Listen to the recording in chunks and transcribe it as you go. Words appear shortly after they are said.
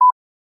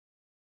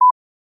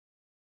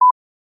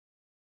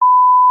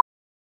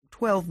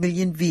12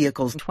 million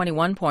vehicles.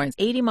 21 points,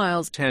 80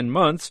 miles. 10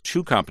 months,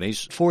 2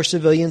 companies. 4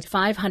 civilians.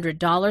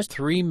 $500.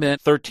 3 men,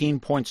 13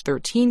 points.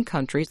 13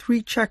 countries.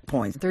 3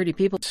 checkpoints. 30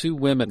 people. 2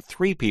 women,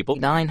 3 people.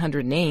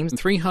 900 names.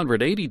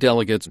 380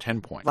 delegates,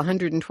 10 points.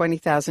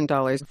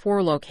 $120,000.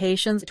 4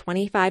 locations.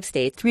 25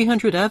 states.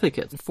 300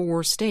 advocates.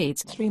 4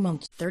 states. 3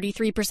 months.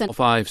 33%.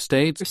 5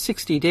 states.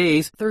 60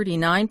 days.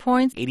 39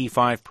 points.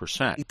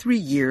 85%. 3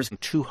 years.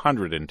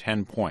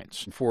 210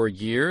 points. 4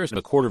 years,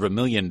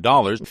 $250,000.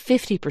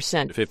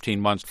 50%. 15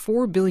 months.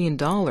 $4 billion.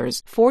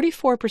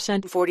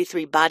 44%.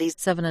 43 bodies.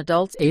 7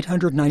 adults.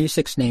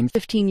 896 names.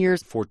 15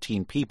 years.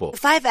 14 people.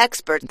 5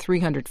 experts.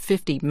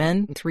 350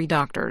 men. 3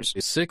 doctors.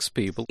 6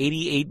 people.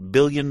 $88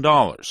 billion.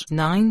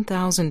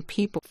 9,000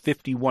 people.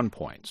 51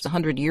 points.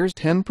 100 years.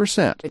 10%.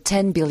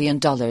 $10 billion.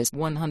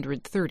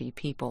 130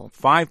 people.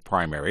 5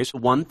 primaries.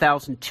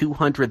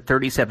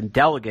 1,237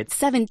 delegates.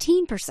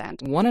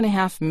 17%.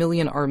 1.5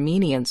 million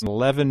Armenians.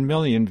 11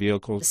 million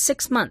vehicles.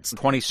 6 months.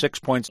 26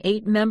 points.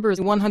 8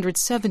 members.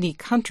 170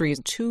 countries.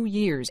 2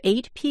 years.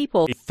 8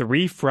 people.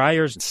 3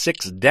 friars.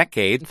 6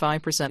 decades.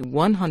 5%.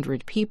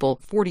 100 people.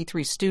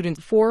 43 students.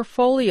 4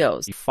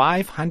 folios.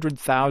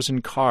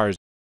 500,000 cars.